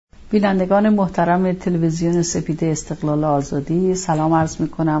بینندگان محترم تلویزیون سپیده استقلال آزادی، سلام عرض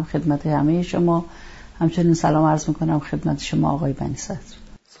میکنم خدمت همه شما. همچنین سلام عرض میکنم خدمت شما آقای بنیصدر.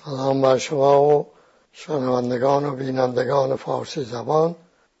 سلام بر شما و شنوندگان و بینندگان فارسی زبان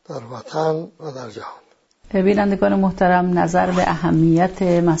در وطن و در جهان. بینندگان محترم، نظر به اهمیت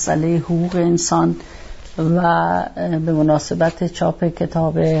مسئله حقوق انسان و به مناسبت چاپ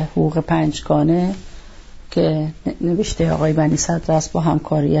کتاب حقوق پنجگانه که نوشته آقای بنیصدر است با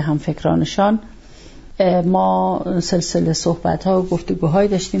همکاری همفکرانشان، ما سلسله صحبت‌ها و گفتگوهای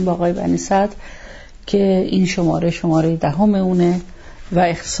داشتیم با آقای بنیصدر که این شماره 10 اونه و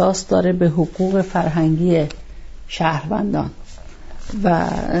اختصاص داره به حقوق فرهنگی شهروندان و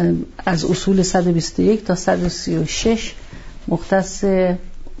از اصول 121 تا 136 مختص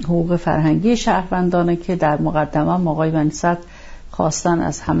حقوق فرهنگی شهروندانه که در مقدمه آقای بنیصدر خواستن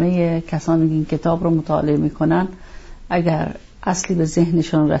از همه کسانی که این کتاب رو مطالعه میکنن اگر اصلی به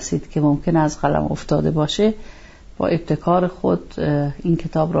ذهنشون رسید که ممکن از قلم افتاده باشه با ابتکار خود این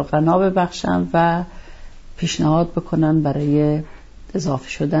کتاب رو غنا ببخشن و پیشنهاد بکنن برای اضافه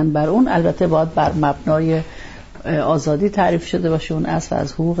شدن بر اون. البته باید بر مبنای آزادی تعریف شده باشه، اون اصل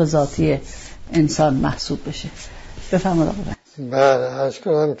از حقوق ذاتی انسان محسوب بشه. بفرمایید آقای. بله، عرض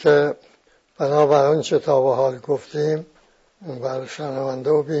کنم که بنابر آن چه تا به حال گفتیم بر شنونده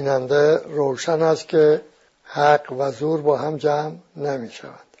و بیننده روشن است که حق و زور با هم جمع نمی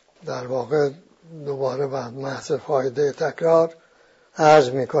شود. در واقع دوباره بعد محض فایده تکرار عرض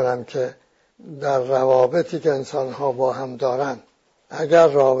می کنم که در روابطی که انسان ها با هم دارند اگر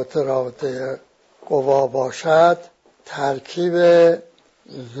رابطه قوا باشد، ترکیب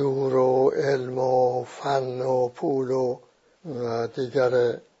زور و علم و فن و پول و دیگر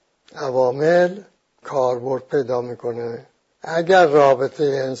عوامل کاربرد پیدا میکنه. اگر رابطه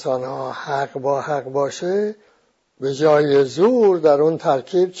انسان ها حق با حق باشه، به جای زور در اون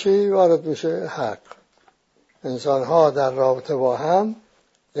ترکیب چی وارد میشه؟ حق. انسان ها در رابطه با هم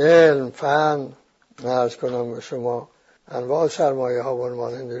علم، فن، عرض کنم به شما انواع سرمایه ها به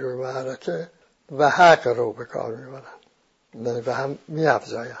عنوان نیروی معرکه و حق رو به کار میبرن، یعنی به هم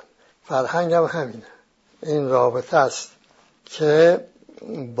میافزاین. فرهنگ هم همینه، این رابطه است که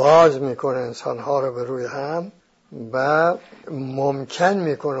باز میکنه انسان ها رو به روی هم و ممکن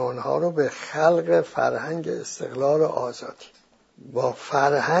میکنه اونها رو به خلق فرهنگ استقلال و آزادی. با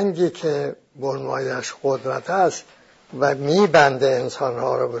فرهنگی که بنمایش قدرت است و میبنده انسان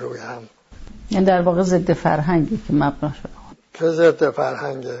ها رو به روی هم، یعنی در واقع ضد فرهنگی که مبنا شده که ضد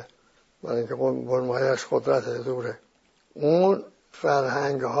فرهنگه، برای اینکه بنمایش قدرت دوره. اون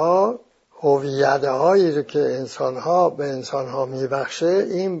فرهنگ ها هویت هایی رو که انسان ها به انسان ها میبخشه،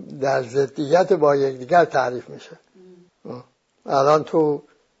 این در ضدیت با یکدیگر تعریف میشه. الان تو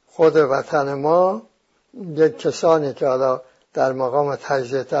خود وطن ما یک کسانی که حالا در مقام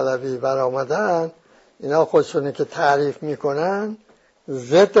تجزیه طلبی برآمدن، اینا خودشونی که تعریف میکنن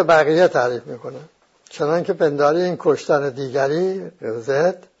ضد بقیه تعریف میکنن، چنان که پنداری این کشتن دیگری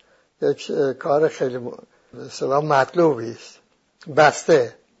ضد یک کار خیلی اصطلاح مطلوبی است،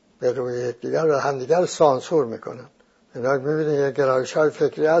 بسته به روی یکدیگر و همدیگر سانسور میکنن. اینا میبینید یه گرایش‌های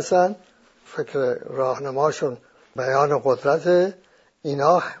فکری هستن، فکر راهنماشون بیان قدرت،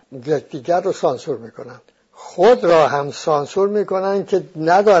 اینا یکدیگر رو سانسور میکنن، خود را هم سانسور میکنن که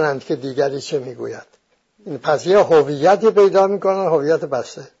ندانند که دیگری چه میگوید. این پس یه هویتی پیدا میکنن، هویت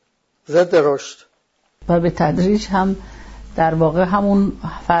بسته، ضد رشد. و به تدریج هم در واقع همون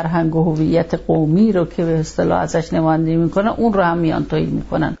فرهنگ و هویت قومی رو که به اصطلاح ازش نمایندگی میکنن اون رو هم میانتویی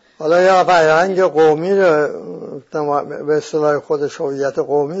میکنن. حالا یا فرهنگ قومی رو به اصطلاح خودش هویت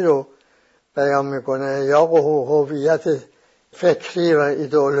قومی رو بیان میکنه، یا هویت فکری و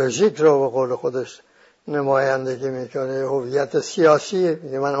ایدئولوژیک رو به قول خودش نمایندگی میکنه، هویت سیاسی،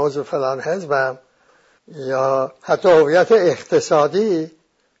 میگه من عضو فلان حزبم، یا حتی هویت اقتصادی،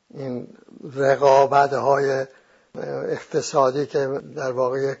 این رقابت‌های اقتصادی که در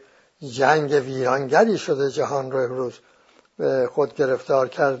واقع جنگ ویرانگری شده جهان رو امروز به خود گرفتار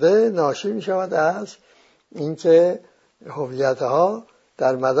کرده، ناشی می شود از اینکه هویت‌ها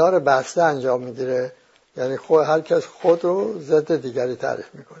در مدار بسته انجام میگیره، یعنی هر کس خود رو ضد دیگری تعریف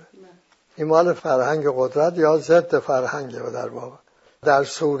میکنه. این مال فرهنگ قدرت یا ضد فرهنگه. و در واقع در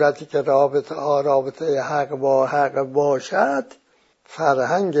صورتی که رابطه حق با حق باشد،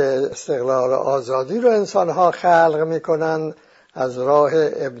 فرهنگ استقلال آزادی رو انسان‌ها خلق میکنن از راه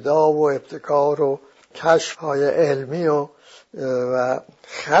ابداع و ابتکار و کشف‌های علمی و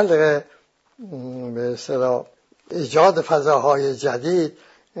خلق به اصطلاح ایجاد فضاهای جدید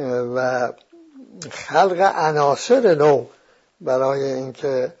و خلق عناصر نو برای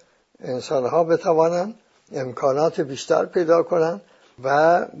اینکه انسان‌ها بتوانند امکانات بیشتر پیدا کنند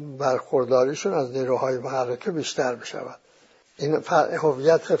و برخورداریشون از نیروهای محرکه بیشتر بشود. این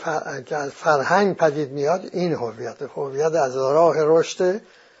هویت که از فرهنگ پدید میاد، این هویت از راه رشد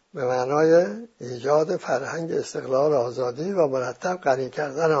به معنای ایجاد فرهنگ استقلال آزادی و مرتب غنی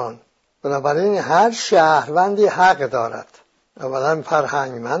کردن آن. بنابراین هر شهروندی حق دارد، اولا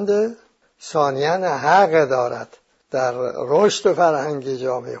فرهنگمنده، ثانیاً حق دارد در رشد فرهنگی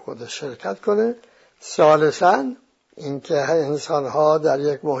جامعه خودش شرکت کنه، ثالثاً اینکه انسان‌ها در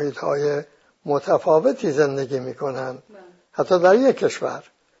یک محیط‌های متفاوتی زندگی می‌کنند، حتی در یک کشور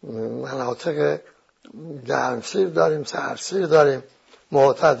مناطق گرمسیر داریم، سردسیر داریم،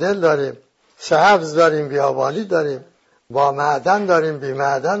 معتدل داریم، سبز داریم، بیابانی داریم، با معدن داریم، بی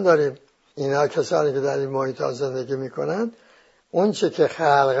معدن داریم. اینا کسانی که در این محیط‌ها زندگی می‌کنند، اون چه که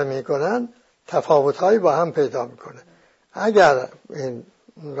خلق می‌کنند تفاوت‌هایی با هم پیدا می‌کنه. اگر این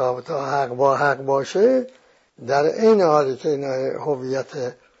رابطه حق با حق باشه، در این حالی که اینا هویت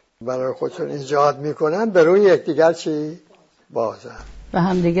برای خودشون ایجاد میکنن، به روی یکدیگر چی؟ بازن و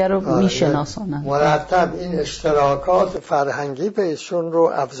همدیگر رو میشناسانن. مرتب این اشتراکات فرهنگی پیششون رو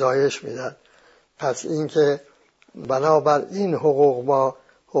افزایش میدن. پس اینکه بنابر این حقوق ما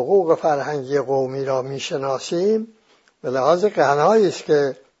حقوق فرهنگی قومی را میشناسیم، به لحاظ غنایی است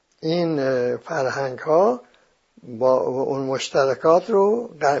که این فرهنگ ها با اون مشترکات رو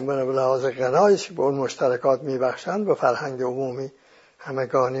به لحاظ غنایی است که به اون مشترکات میبخشند، به فرهنگ عمومی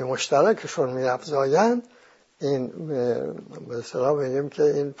همگانی مشترکشون میافزایند. این به اصطلاح میگیم که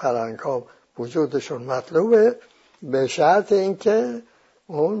این فرهنگ ها وجودشون مطلوبه، به شرط اینکه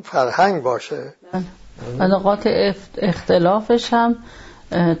اون فرهنگ باشه. نقاط اختلافش هم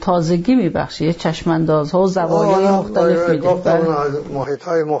تازگی میبخشه، یه چشماندازها و زوایای مختلف میده. محیط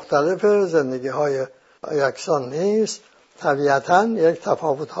های مختلف، زندگی های یکسان نیست، طبیعتاً یک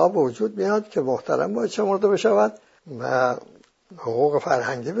تفاوت ها به وجود میاد که محترم باید شمرده بشود و حقوق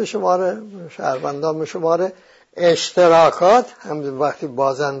فرهنگی به شماره، شهروندان به شماره. اشتراکات هم وقتی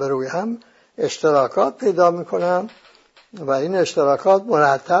بازن به روی هم اشتراکات پیدا میکنن و این اشتراکات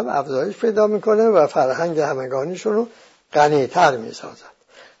مرتب افزایش پیدا میکنه و فرهنگ همگانیشون رو غنی‌تر میسازد.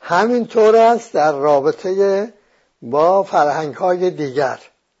 همین طور است در رابطه با فرهنگ های دیگر،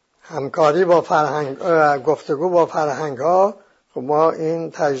 همکاری با فرهنگ، گفتگو با فرهنگ ها. ما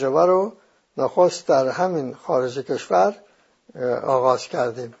این تجربه رو نخست در همین خارج کشور آغاز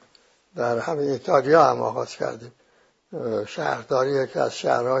کردیم، در همین ایتالیا هم آغاز کردیم. شهرداری یکی از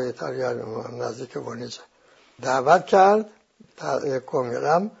شهرهای ایتالیا نزدیک ونیزه دعوت کرد،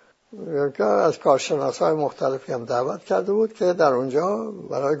 کنگرم که از کارشناسای مختلفی هم دعوت کرده بود که در اونجا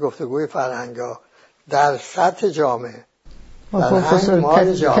برای گفتگوی فرهنگ‌ها در سطح جامعه. با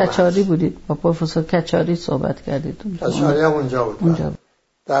پروفسور کچاری بودید، با پروفسور کچاری صحبت کردید. کچاری هم اونجا بود.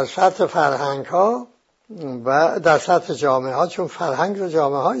 در سطح فرهنگ‌ها و در سطح جامعه ها، چون فرهنگ رو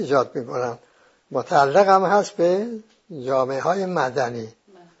جامعه ها ایجاد میکنن، متعلق هم هست به جامعه های مدنی.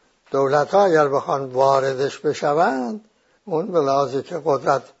 دولت ها اگر بخوان واردش بشوند، اون به لحاظی که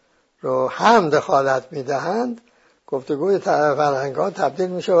قدرت رو هم دخالت میدهند، گفتگوی فرهنگ ها تبدیل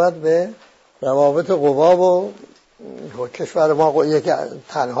میشود به روابط قوا و کشور ما یکی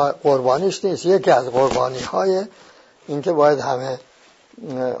تنها قربانیش نیست، یکی از قربانی های این که باید همه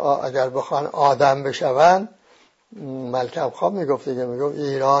اگر بخوان آدم بشوند. ملکم خواب میگفت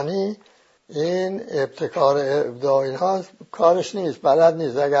ایرانی این ابتکار ابداع اینها کارش نیست، بلد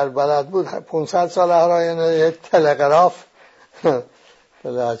نیست. اگر بلد بود 500 سال آینده یک تلگراف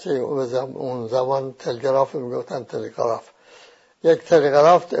اون زمان تلگراف میگفتن تلگراف، یک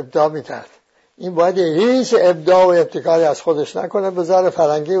تلگراف ابداع میکرد. این باید هیچ ابداع و ابتکاری از خودش نکنه، بذاره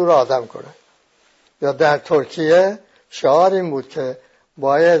فرنگی او را آدم کنه. یا در ترکیه شعار این بود که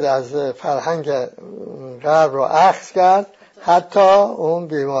باید از فرهنگ غرب رو اخذ کرد، حتی اون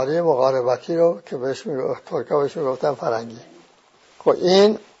بیماری مقاربتی رو که ترکا بهش میگفتن فرنگی. خب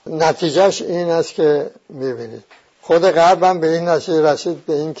این نتیجهش این است که میبینید خود غرب هم به این نتیجه رسید،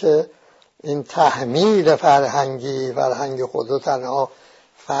 به این که این تحمیل فرهنگ خود رو تنها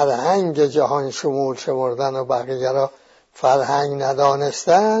فرهنگ جهان شمول شمردن و بقیه را فرهنگ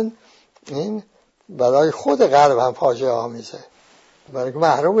ندانستن، این برای خود غرب هم فاجعه آمیزه، برای که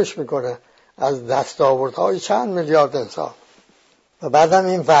محرومش میکنه از دستاوردهای چند میلیارد انسان. و بعدم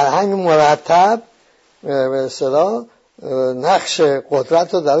این فرهنگ مرتب به اصطلاح نقش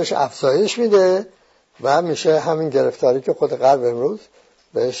قدرت رو درش افزایش میده و میشه همین گرفتاری که خود غرب امروز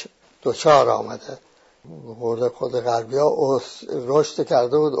بهش دوچار آمده. خود غربی ها رشد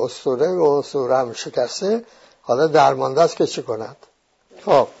کرده بود اسطوره و اسطوره هم شکسته، حالا درمانده است که چی کند.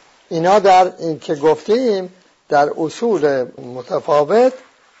 خب اینا در این که گفتیم در اصول متفاوت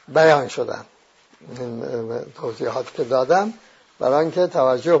بیان شدن، این توضیحات که دادم برای اینکه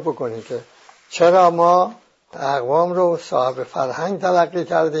توجه بکنید که چرا ما اقوام رو صاحب فرهنگ تلقی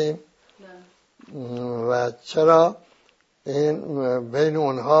کردیم و چرا این بین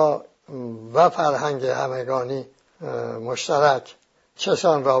اونها و فرهنگ همگانی مشترک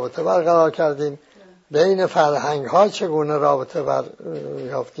چسان رابطه برقرار کردیم، بین فرهنگ ها چگونه رابطه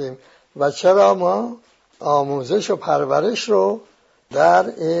یافتیم و چرا ما آموزش و پرورش رو در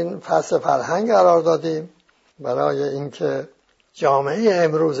این فصل فرهنگ قرار دادیم، برای اینکه جامعه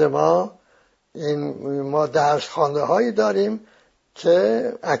امروز ما درس خوانده هایی داریم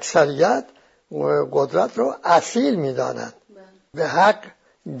که اکثریت قدرت رو اصیل می‌دانند، به حق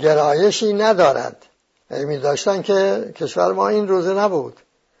گرایشی ندارند. می داشتن که کشور ما این روزه نبود.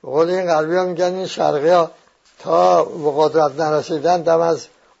 به قول این غربی ها میگن این شرقی ها تا به قدرت نرسیدن دم از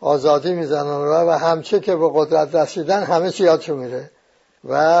آزادی میزنن و همچه که به قدرت رسیدن همه چی یادشون میره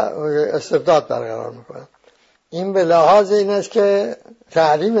و استبداد برقرار میکنن. این به لحاظ این است که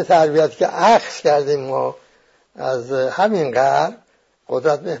تعلیم تربیت که اخذ کردیم ما از همین غرب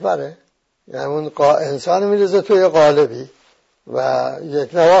قدرت محوره، یعنی اون انسان میریزه توی قالبی و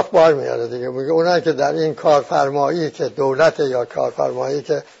یک نواخت بار میاره دیگه. میگه اونها که در این کارفرمایی که دولت یا کارفرمایی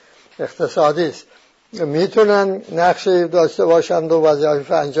که اقتصادی است میتونن نقشی داشته باشند و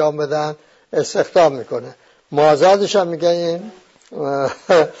وظایف انجام بدن، استخدام میکنه. مازادش هم میگه این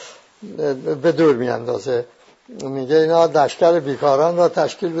به دور میاندازه، میگه اینا لشکر بیکاران را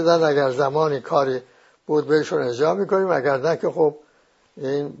تشکیل بدن، اگر زمانی کاری بود بهشون اجرا میکنیم، اگر نه که خب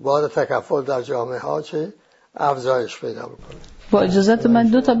این بار تکفل در جامعه ها چه افزایش پیدا میکنه. با اجازت من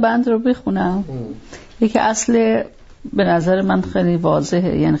 2 تا بند رو بخونم. یکی اصل به نظر من خیلی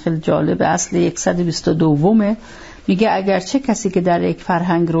واضحه، یعنی خیلی جالبه، اصل 122 میگه اگرچه کسی که در یک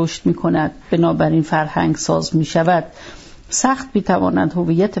فرهنگ رشد میکند بنابراین فرهنگ ساز میشود سخت میتواند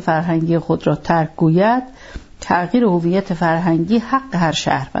هویت فرهنگی خود را ترک گوید، تغییر هویت فرهنگی حق هر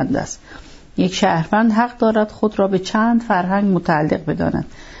شهروند است. یک شهروند حق دارد خود را به چند فرهنگ متعلق بداند.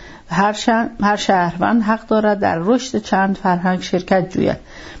 هر شهروند حق دارد در رشد چند فرهنگ شرکت جوید.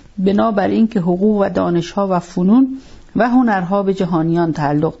 بنابراین که حقوق و دانش‌ها و فنون و هنرها به جهانیان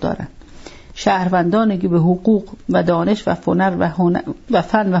تعلق دارند. شهروندانی که به حقوق و دانش و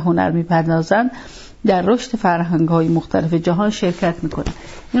فن و هنر می‌پردازند در رشد فرهنگ‌های مختلف جهان شرکت می‌کنند.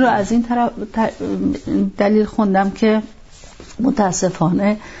 این رو از این طرف دلیل خوندم که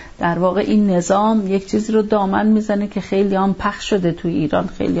متاسفانه در واقع این نظام یک چیزی رو دامن میزنه که خیلی هم پخش شده توی ایران،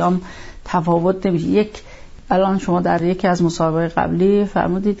 خیلی هم تفاوت نمیشه. الان شما در یکی از مسابقه قبلی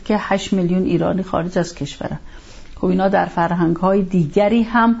فرمودید که 8 میلیون ایرانی خارج از کشورن. خب اینا در فرهنگ‌های دیگری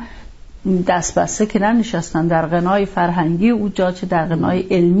هم دست بسته که ننشستن، در غنای فرهنگی اونجا چه در غنای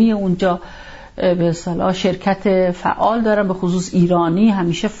علمی اونجا به اصطلاح شرکت فعال دارن. به خصوص ایرانی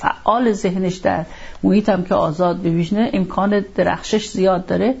همیشه فعال، ذهنش در محیط هم که آزاد ببینه امکان درخشش زیاد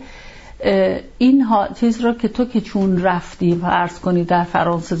داره. این چیز را که تو که چون رفتی و عرض کنی در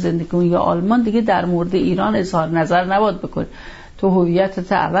فرانسه زندگی کنی یا آلمان، دیگه در مورد ایران اظهار نظر نباید بکنی. تو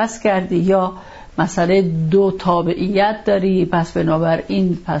هویتت عوض کردی یا مسئله 2 تابعیت داری، پس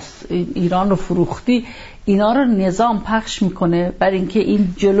بنابراین ایران رو فروختی. اینا رو نظام پخش میکنه برای اینکه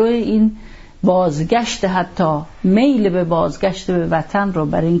این جلوی این بازگشت، حتی میل به بازگشت به وطن رو،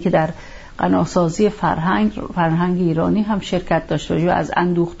 برای اینکه در غناسازی فرهنگ ایرانی هم شرکت داشته باشه و از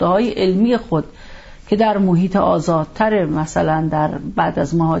اندوخته‌های علمی خود که در محیط آزادتر مثلا در بعد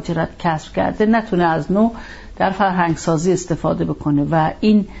از مهاجرت کسب کرده نتونه از نو در فرهنگ سازی استفاده بکنه و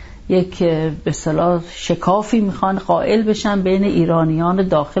این یک به اصطلاح شکافی میخوان قائل بشن بین ایرانیان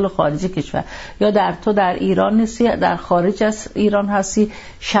داخل و خارج کشور. یا تو در ایران نیستی، در خارج از ایران هستی،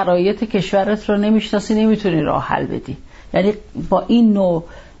 شرایط کشورت رو نمیشناسی، نمیتونی راه حل بدی. یعنی با این نوع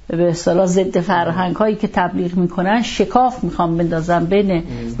به اصطلاح ضد فرهنگ هایی که تبلیغ میکنن شکاف میخوان بندازن بین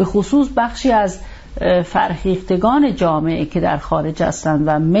به خصوص بخشی از فرهیختگان جامعه که در خارج هستن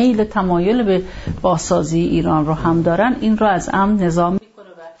و میل تمایل به بازسازی ایران رو هم دارن. این رو از امن نظام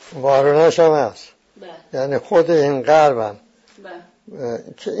وارونش هم هست. یعنی خود این غربم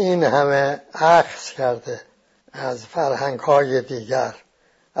که این همه اخذ کرده از فرهنگ‌های دیگر،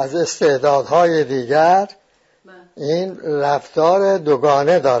 از استعدادهای دیگر، این رفتار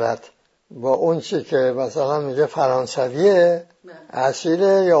دوگانه دارد با اون چی که مثلا میگه فرانسویه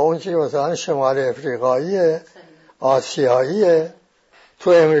اصیله یا اون چی که مثلا شمال افریقاییه آسیاییه.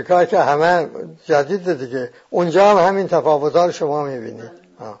 تو امریکا که همه جدید دیگه، اونجا هم همین تفاوت‌ها رو شما میبینید.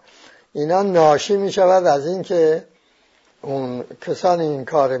 اینا ناشی میشود از این که اون کسانی این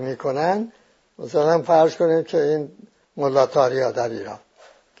کار میکنن، مثلا فرض کنید که این ملاتاریا در ایران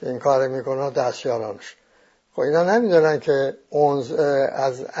که این کار میکنن دستیارانش، خب اینا نمیدونن که اون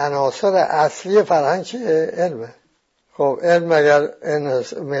از عناصر اصلی فرهنگ چیه؟ علمه. خب علم اگر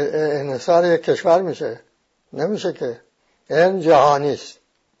انحصار یک کشور میشه؟ نمیشه که. علم جهانی است.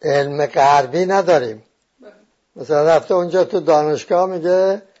 علم غربی نداریم. مثلا رفته اونجا تو دانشگاه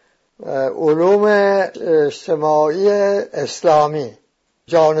میگه علوم اجتماعی اسلامی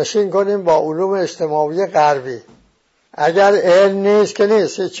جانشین کنیم با علوم اجتماعی غربی. اگر علم نیست که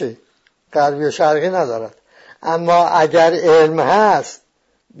نیست، هیچی. غربی و شرقی ندارد. اما اگر علم هست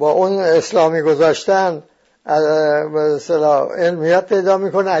با اون اسلامی گذاشتن مثلا علمیت پیدا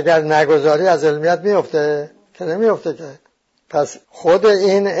میکنه. اگر نگذاری از علمیت میفته که نمیفته که. پس خود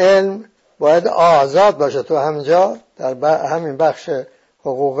این علم باید آزاد باشه. تو همینجا در همین بخش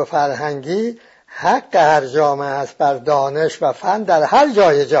حقوق فرهنگی حق هر جامعه است بر دانش و فن در هر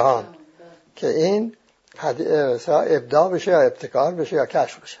جای جهان که این ابداع بشه یا ابتکار بشه یا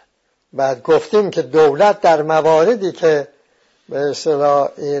کشف بشه. بعد گفتیم که دولت در مواردی که به اصطلاح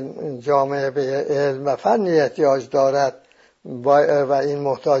این جامعه به علم و فنی احتیاج دارد و این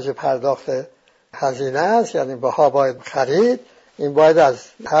محتاج پرداخت هزینه است، یعنی بها باید خرید، این باید از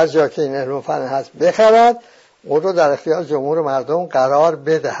هر جا که این علم و فن هست بخرد، اون رو در اختیار جمهور مردم قرار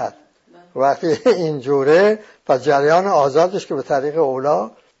بدهد. وقتی اینجوره پس جریان آزادش که به طریق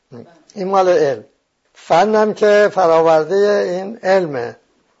اولا این مال علم. فنم که فراورده این علمه،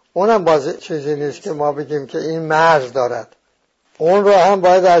 اونم باز چیزی نیست که ما بگیم که این مرز دارد. اون رو هم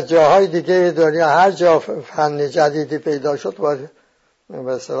باید از جاهای دیگه دنیا هر جا فن جدیدی پیدا شد باید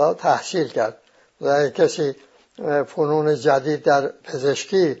به اصطلاح تحصیل کرد. کسی فنون جدید در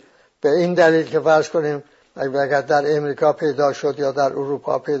پزشکی به این دلیل که فرض کنیم اگر در امریکا پیدا شد یا در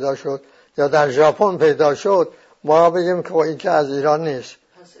اروپا پیدا شد یا در ژاپن پیدا شد، ما بگیم که این که از ایران نیست،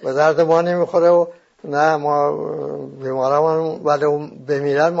 به درد ما نمیخوره و نه ما بیمارمون ولی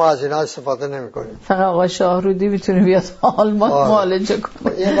بمیرن ما از اینا استفاده نمی کنیم. فقط آقای شاهرودی میتونه بیاد آلمان معالجه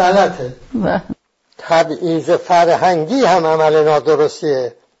کنه. این غلطه. تبعیض فرهنگی هم عمل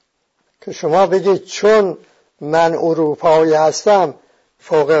نادرستیه که شما بگید چون من اروپایی هستم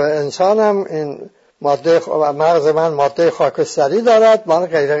فوق انسانم، این مغز من ماده خاکستری دارد،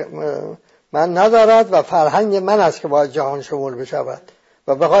 من ندارد و فرهنگ من است که باید جهان شمول بشود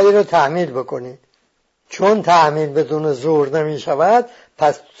و بخوای اینو تحمیل بکنی. چون تحمیل بدون زور نمی شود،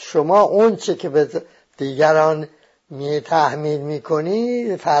 پس شما اون چی که به دیگران تحمیل می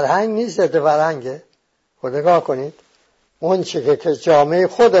کنی فرهنگ نیست، ضد فرهنگه. خود نگاه کنید اون چی که جامعه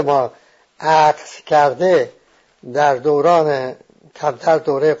خود ما عکس کرده در دوران کمتر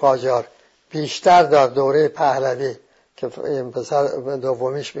دوره قاجار، بیشتر در دوره پهلوی که این پسر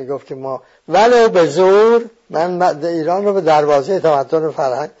دومیش میگفت که ما ولو به زور من ایران رو به دروازه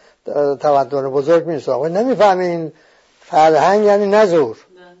تمدن بزرگ میرسونم. نمیفهمی این فرهنگ یعنی نه زور.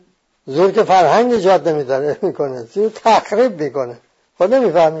 زور که فرهنگ ایجاد نمیکنه، زور تخریب میکنه. خود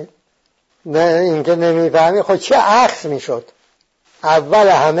نمیفهمی. نه اینکه نمیفهمی خود چه عکس میشد. اول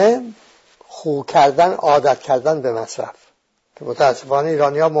همه خو کردن، عادت کردن به مصرف که متاسفانه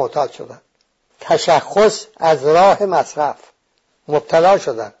ایرانی‌ها معتاد شدن. تشخص از راه مصرف مبتلا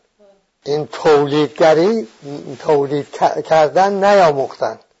شدن. این تولیدگری، تولید کردن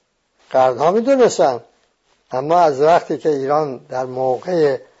نیاموختن. قرنها میدونستن، اما از وقتی که ایران در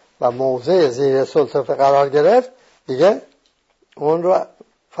موقع و موضع زیر سلطه قرار گرفت دیگه اون رو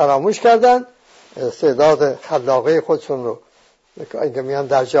فراموش کردن. استعداد خلاقه خودشون رو اگه میان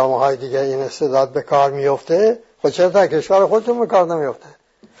در جامعه های دیگه این استعداد به کار میفته، خود چرا در کشور خودشون به کار نمیفته؟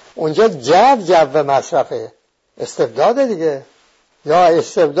 اونجا جو مصرفه، استبداد دیگه، یا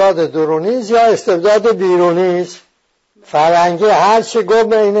استبداد درونی یا استبداد بیرونی. فرهنگی هر چی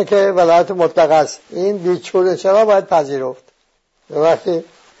گفت اینه که ولایت مطلق است، این بیچاره چرا باید پذیرفت. وقتی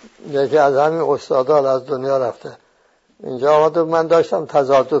یکی از همین استادان از دنیا رفته اینجا آمد و من داشتم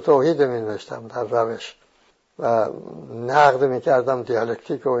تضاد توحید می نوشتم در روش و نقد میکردم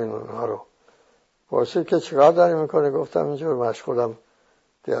دیالکتیک و اینها رو. پرسید که چیکار داری میکنه؟ گفتم اینجور مشغولم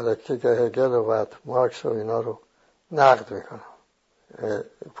دیالکتیک هگل و بعد مارکس و اینا رو نقد میکنم.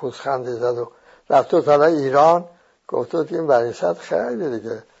 پوزخندی زد و رفت و طلع ایران. گفت که این بنیصدر خیلی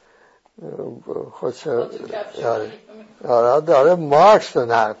دیگه خودشه داره مارکس رو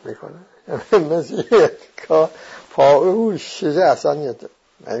نقد میکنه مثل پاوش چیزی اصلا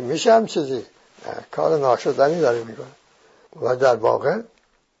میشه هم چیزی کار ناشدنی داره میکنه و در واقع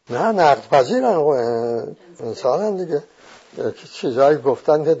نه نقد پذیرن انسان دیگه. چیزهایی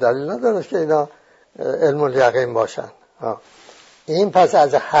گفتن که دلیل نداره که اینا علم الیقین باشن. این پس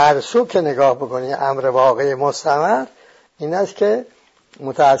از هر سو که نگاه بکنی امر واقعی مستمر این است که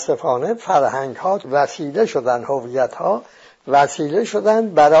متاسفانه فرهنگ ها وسیله شدن، هویت ها وسیله شدن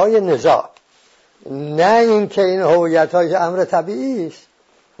برای نزاع. نه این که این هویت های امر طبیعی است،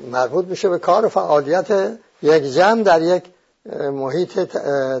 مربوط میشه به کار و فعالیت یک جمع در یک محیط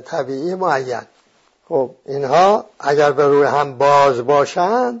طبیعی معین. خب اینها اگر به روی هم باز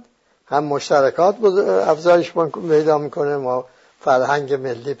باشند هم مشترکات افزایش پیدا میکنه، ما فرهنگ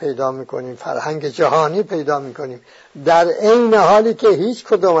ملی پیدا میکنیم، فرهنگ جهانی پیدا میکنیم، در عین حالی که هیچ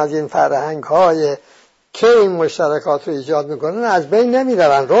کدوم از این فرهنگ های که این مشترکات رو ایجاد میکنن از بین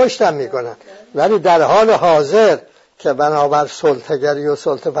نمیرن، رشد هم میکنن. ولی در حال حاضر که بنابر سلطه‌گری و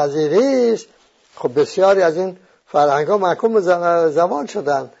سلطه پذیری است، خب بسیاری از این فرهنگ ها محکوم به زوال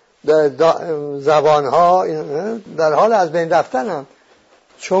شدن، زبان ها در حال از بین رفتن هم،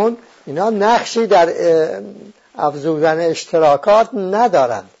 چون اینا نقشی در افزودن اشتراکات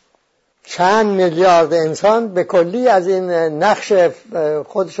ندارند. چند میلیارد انسان به کلی از این نقش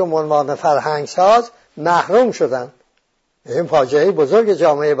خودشون به عنوان فرهنگ ساز محروم شدن. این فاجعه بزرگ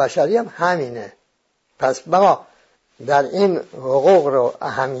جامعه بشری هم همینه. پس ما در این حقوق رو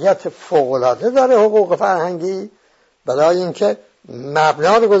اهمیت فوق‌العاده داره، حقوق فرهنگی، برای اینکه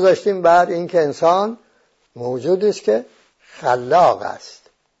مبنا رو گذاشتیم بر اینکه انسان موجودی است که خلاق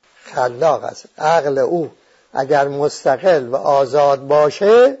است. عقل او اگر مستقل و آزاد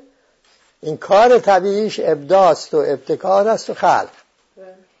باشه، این کار طبیعیش ابداعست و ابتکار است و خلق.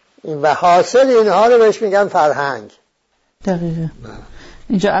 این و حاصل اینها رو بهش میگن فرهنگ. دقیقه.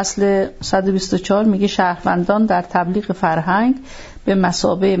 اینجا اصل 124 میگه شهروندان در تبلیغ فرهنگ به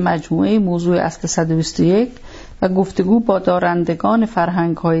مثابه مجموعه موضوع اصل 121 و گفتگو با دارندگان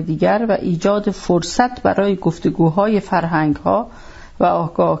فرهنگ‌های دیگر و ایجاد فرصت برای گفتگوهای فرهنگ‌ها و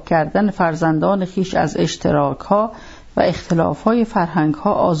آگاه کردن فرزندان خیش از اشتراک‌ها و اختلاف‌های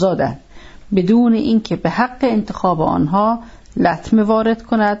فرهنگ‌ها آزادند، بدون اینکه به حق انتخاب آنها لطمه وارد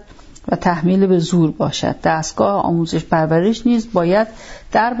کند و تحمیل به زور باشد. دستگاه آموزش پرورش نیز باید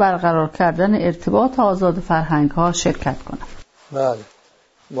در برقرار کردن ارتباط آزاد فرهنگ‌ها شرکت کند. بله،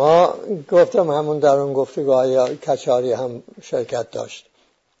 ما گفتم همون در اون گفتگوهای کچاری هم شرکت داشت.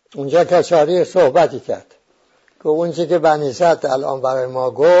 اونجا کچاری صحبتی کرد که اونچه که بنیصدر الان برای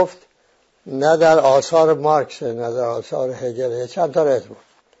ما گفت نه در آثار مارکس نه در آثار هگل، چند تا رد بود.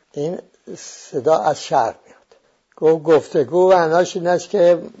 این صدا از شرق میاد. گفتگو و معناش این است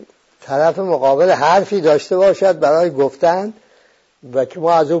که طرف مقابل حرفی داشته باشد برای گفتن و که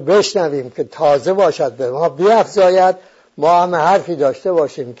ما از او بشنویم که تازه باشد به ما بیفزاید، ما هم حرفی داشته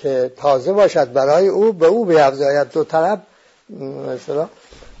باشیم که تازه باشد برای او به او بیفزاید. دو طرف مثلا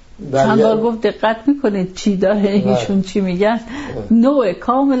چند بار گفت دقت میکنید چی داره ایشون چی میگن؟ نوه،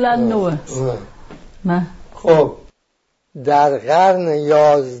 کاملا نوه. خب در قرن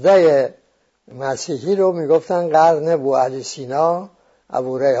 11 مسیحی رو میگفتن قرن ابو علی سینا،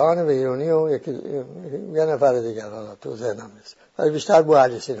 ابو ریحان بیرونی و یه نفر دیگر، حالا تو ذهنم نیست ولی بیشتر ابو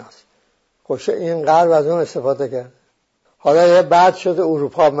علی سیناست. خب این غرب از اون استفاده کرد. حالا یه بعد شده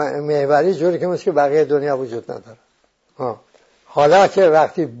اروپا محوری، جوری که مثل بقیه دنیا وجود نداره. حالا که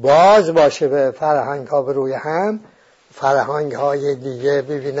وقتی باز باشه به فرهنگ ها به روی هم، فرهنگ های دیگه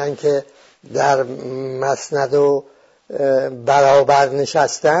ببینن که در مسند و برابر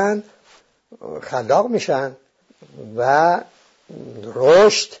نشستن، خلاق میشن و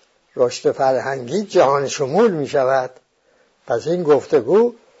رشد فرهنگی جهان شمول میشود. پس این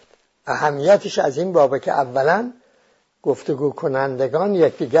گفتگو اهمیتش از این بابه که اولا گفتگو کنندگان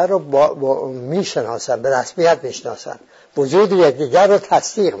یکدیگر رو میشناسن، به رسمیت میشناسن، وجود یکدیگر رو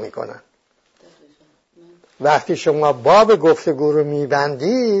تصدیق میکنن. وقتی شما باب گفتگو رو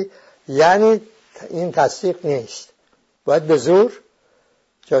میبندی یعنی این تصدیق نیست، باید به زور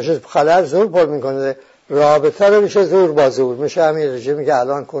جاش خلر زور پر میکنه. رابطه رو میشه زور با زور، میشه همین رژیمی که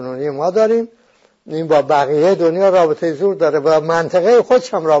الان کنونی ما داریم، این با بقیه دنیا رابطه زور داره، با منطقه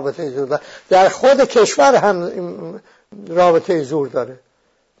خودش هم رابطه زور داره، در خود کشور هم رابطه زور داره.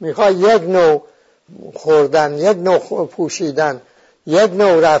 میخواد یک نوع خوردن، یک نوع پوشیدن، یک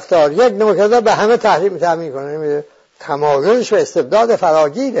نوع رفتار، یک نوع کذا به همه تحمیل کنه. تمایلش و استبداد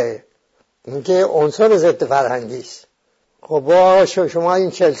فراگیره، اینکه عنصر ضد فرهنگی است. خب با شما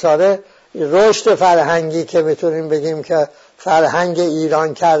این 40 ساله رشد فرهنگی که میتونیم بگیم که فرهنگ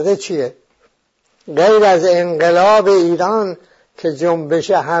ایران کرده چیه؟ غیر از انقلاب ایران که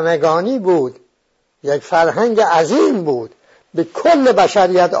جنبش همگانی بود، یک فرهنگ عظیم بود، به کل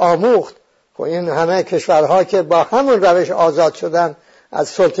بشریت آموخت. خب این همه کشورها که با همون روش آزاد شدن از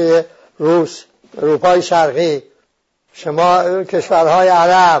سلطه روس، اروپای شرقی، شما کشورهای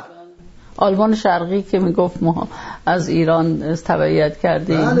عرب، آلمان شرقی که میگفت ما از ایران تبعیت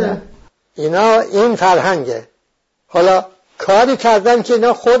کردیم، اینا این فرهنگه. حالا کاری کردن که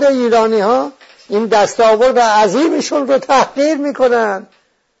اینا خود ایرانی ها این دستاورد عظیمشون رو تحقیر میکنن.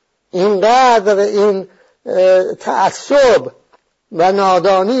 اینقدر این تعصب و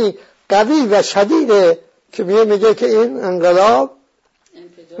نادانی قوی و شدیده که میگه که این انقلاب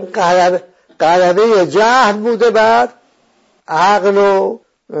غلبه جهل بوده بر عقل و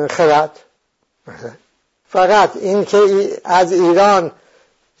خرد. فقط این که از ایران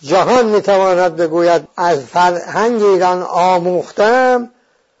جهان میتواند بگوید از فرهنگ ایران آموختم،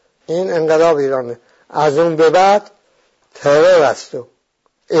 این انقلاب ایرانه. از اون به بعد ترور است و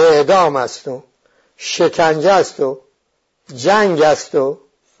اعدام است و شکنجه است و جنگ است و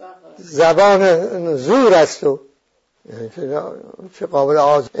زبان زور است و چه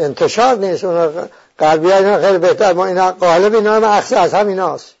قابل انتشار نیست. اون غربی ها اینا خیلی بهتر، ما اینا قالب اینا هم اخص از هم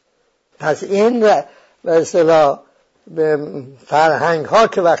ایناست. پس این به اصطلاح به فرهنگ ها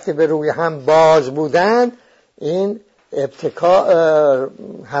که وقتی به روی هم باز بودن، این ابتکار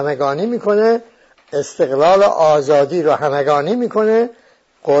همگانی میکنه، استقلال آزادی رو همگانی میکنه،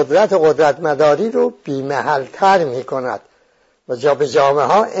 قدرت مداری رو بی‌محل تر میکند و به جامعه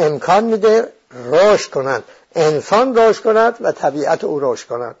ها امکان میده رشد کنند، انسان رشد کند و طبیعت او رشد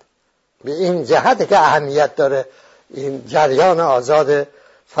کند. به این جهت که اهمیت داره این جریان آزاد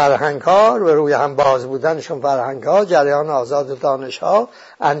فرهنگ ها و روی هم باز بودنشون فرهنگ ها، جریان آزاد دانش ها،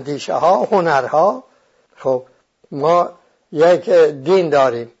 اندیشه ها، هنرها. خب ما یک دین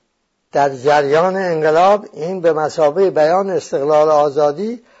داریم، در جریان انقلاب این به مثابه بیان استقلال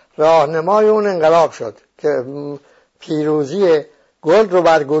آزادی راهنمای اون انقلاب شد که پیروزی گل رو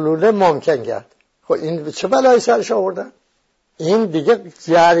بر گلوله ممکن کرد. خب این چه بلایی سرش آوردن؟ این دیگه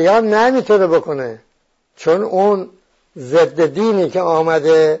جریان نمیتونه بکنه، چون اون ضد دینی که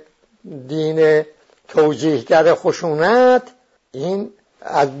آمده، دین توجیهگر خشونت، این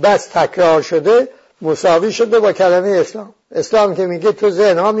از بس تکرار شده مساوی شده با کلمه اسلام. اسلام که میگه تو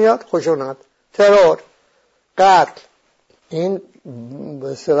ذهنها میاد خشونت، ترور، قتل. این به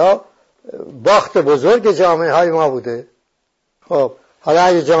اصطلاح باخت بزرگ جامعه های ما بوده. خب حالا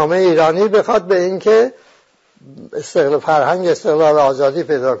اگه جامعه ایرانی بخواد به این که فرهنگ استقلال آزادی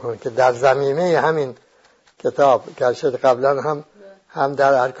پیدا کنه که در ضمیمه همین کتاب که شد قبلا هم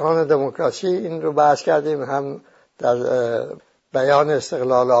در ارکان دموکراسی این رو بحث کردیم، هم در بیان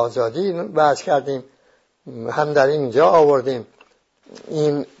استقلال آزادی این بحث کردیم، هم در اینجا آوردیم.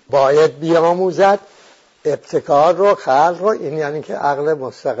 این باید بیاموزد ابتکار رو، خلق رو، این یعنی که عقل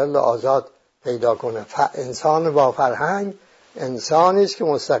مستقل و آزاد پیدا کنه. انسان با فرهنگ انسانی است که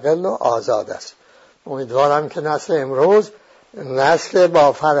مستقل و آزاد است. امیدوارم که نسل امروز نسل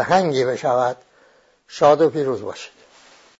با فرهنگی بشود. شاد و پیروز باشید.